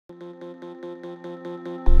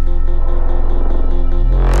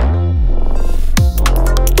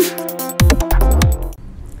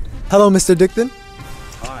Hello, Mr. Dikdan.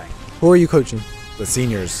 Hi. Who are you coaching? The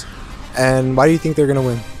seniors. And why do you think they're going to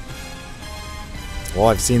win? Well,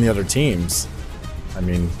 I've seen the other teams. I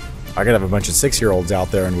mean, I could have a bunch of 6-year-olds out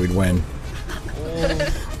there and we'd win.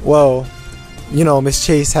 Well, you know, Miss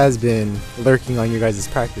Chase has been lurking on your guys'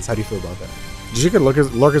 practice. How do you feel about that? She could lurk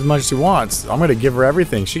as much as she wants. I'm going to give her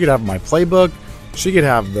everything. She could have my playbook. She could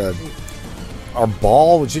have our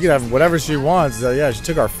ball. She could have whatever she wants. Yeah, she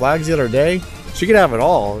took our flags the other day. She could have it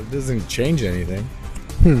all. It doesn't change anything.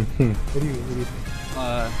 What do you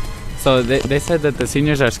think? So they said that the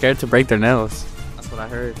seniors are scared to break their nails. That's what I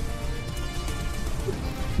heard.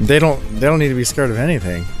 They don't need to be scared of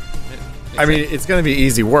anything. I mean, it's going to be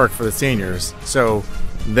easy work for the seniors. So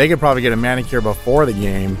they could probably get a manicure before the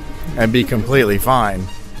game and be completely fine.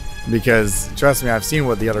 Because trust me, I've seen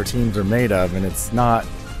what the other teams are made of, and it's not.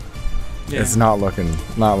 Yeah. It's not looking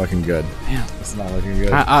good. Yeah, it's not looking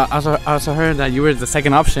good. I also heard that you were the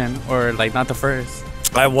second option, or like not the first.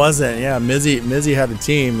 I wasn't. Yeah, Mizzy had a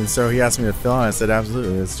team, and so he asked me to fill in. I said,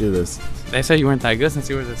 absolutely, let's do this. They said you weren't that good since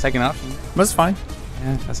you were the second option. That's fine.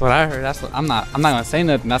 Yeah, that's what I heard. That's what I'm not gonna say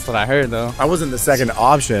nothing. That's what I heard though. I wasn't the second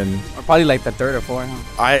option. Or probably like the third or fourth.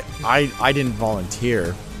 Huh? I didn't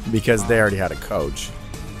volunteer because they already had a coach,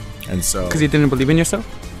 and so. Because you didn't believe in yourself.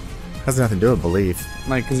 Has nothing to do with belief.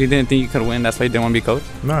 Like, because you didn't think you could win, that's why you didn't want to be coach?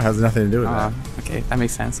 No, it has nothing to do with that. Okay, that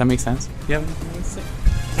makes sense. That makes sense. Yeah.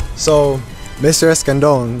 So, Mr.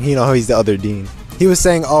 Escandon, you know, he's the other dean. He was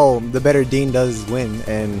saying, oh, the better dean does win,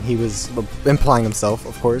 and he was implying himself,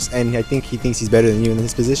 of course, and I think he thinks he's better than you in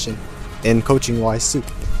his position, in coaching-wise too.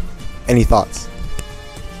 Any thoughts?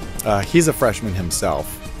 He's a freshman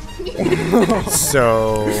himself.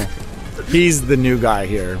 So, he's the new guy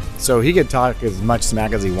here. So he could talk as much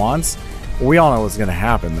smack as he wants. We all know what's going to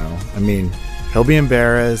happen, though. I mean, he'll be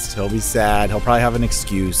embarrassed. He'll be sad. He'll probably have an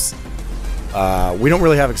excuse. We don't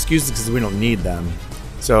really have excuses because we don't need them.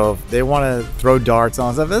 So if they want to throw darts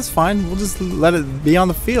on stuff, that's fine. We'll just let it be on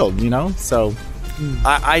the field, you know? So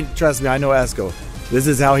I trust me, I know Esco. This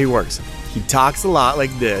is how he works. He talks a lot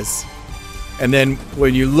like this. And then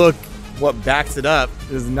when you look what backs it up,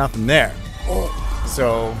 there's nothing there.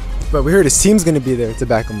 So... But we heard his team's going to be there to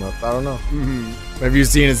back him up. I don't know. Have you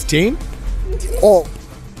seen his team? Oh,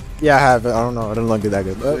 yeah, I have. I don't know. I don't look that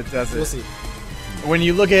good. But we'll see. When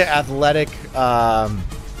you look at athletic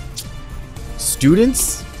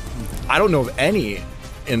students, I don't know of any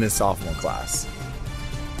in the sophomore class.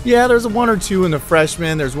 Yeah, there's 1 or 2 in the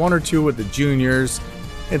freshmen. There's 1 or 2 with the juniors.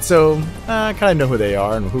 And so I kind of know who they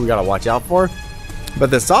are and who we got to watch out for.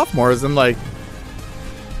 But the sophomores, I'm like,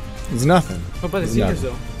 there's nothing. What about the seniors,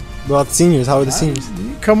 though? Well, the seniors, how are the seniors?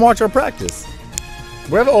 Come watch our practice.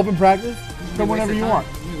 We have an open practice. Come whenever you want.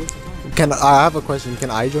 I have a question.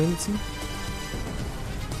 Can I join the team?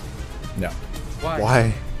 No.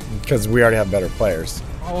 Why? Because we already have better players.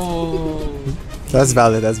 Oh. That's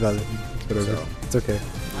valid. That's valid. Whatever. So, it's okay.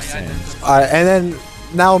 All right, and then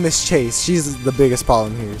now Miss Chase. She's the biggest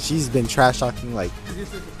problem here. She's been trash talking like.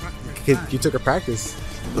 You took her practice.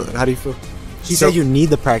 How do you feel? She said you need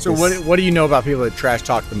the practice. So what do you know about people that trash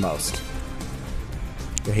talk the most?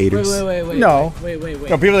 The haters. Wait. No. Wait.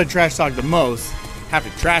 No, people that trash talk the most have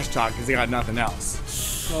to trash talk because they got nothing else.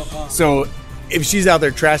 So if she's out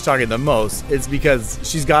there trash talking the most, it's because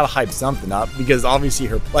she's got to hype something up because obviously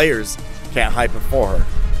her players can't hype it for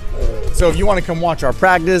her. So if you want to come watch our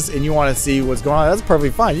practice and you want to see what's going on, that's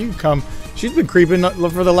perfectly fine. You can come. She's been creeping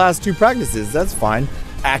for the last 2 practices. That's fine.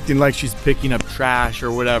 Acting like she's picking up trash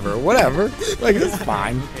or whatever. Like, it's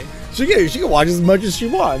fine. She can watch as much as she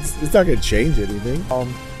wants. It's not gonna change anything.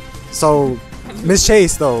 So, Miss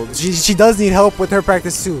Chase though, she does need help with her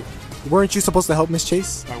practice too. Weren't you supposed to help Miss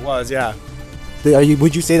Chase? I was, yeah.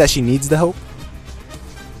 Would you say that she needs the help?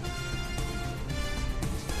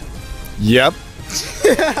 Yep.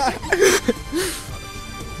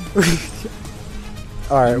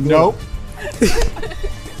 All right. Nope.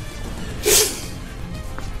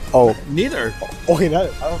 Oh, neither. Okay,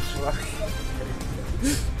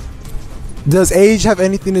 does age have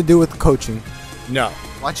anything to do with coaching? No.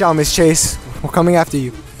 Watch out, Miss Chase. We're coming after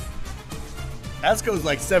you. Esco's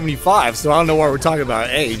like 75, so I don't know why we're talking about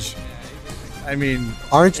age. I mean,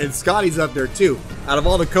 and Scotty's up there too. Out of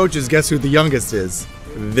all the coaches, guess who the youngest is?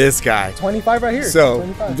 This guy. 25 right here. So,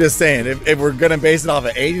 25. I'm just saying, if we're gonna base it off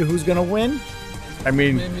of age, who's gonna win? I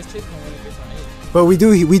mean, but we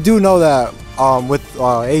do know that with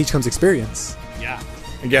age comes experience. Yeah.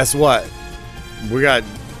 And guess what? We got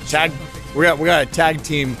a tag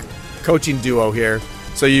team coaching duo here.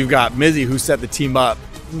 So you've got Mizzy who set the team up,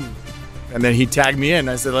 and then he tagged me in.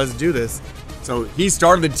 I said, let's do this. So he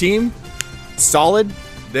started the team solid.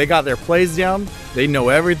 They got their plays down. They know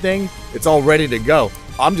everything. It's all ready to go.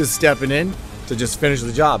 I'm just stepping in to just finish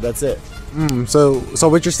the job. That's it. So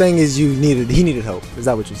what you're saying is he needed help. Is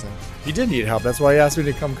that what you're saying? He did need help. That's why he asked me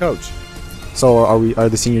to come coach. So are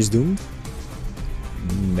the seniors doomed?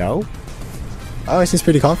 No. Oh, he seems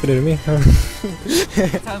pretty confident in me.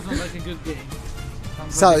 It sounds like a good game.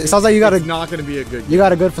 It sounds like you got It's not going to be a good game. you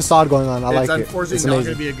got a good facade going on. I like it. It's unfortunately It's not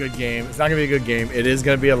amazing. going to be a good game. It's not going to be a good game. It is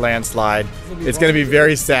going to be a landslide. It's going to be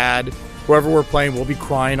very sad. Whoever we're playing will be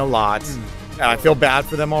crying a lot. And I feel bad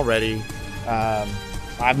for them already.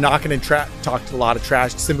 I'm not going to talk a lot of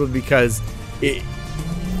trash simply because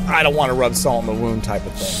I don't want to rub salt in the wound type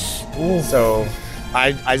of thing. Ooh. So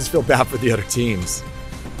I just feel bad for the other teams.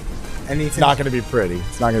 It's not going to be pretty.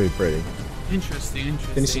 It's not going to be pretty. Interesting.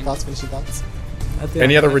 Finishing thoughts.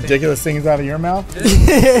 Any other ridiculous things out of your mouth?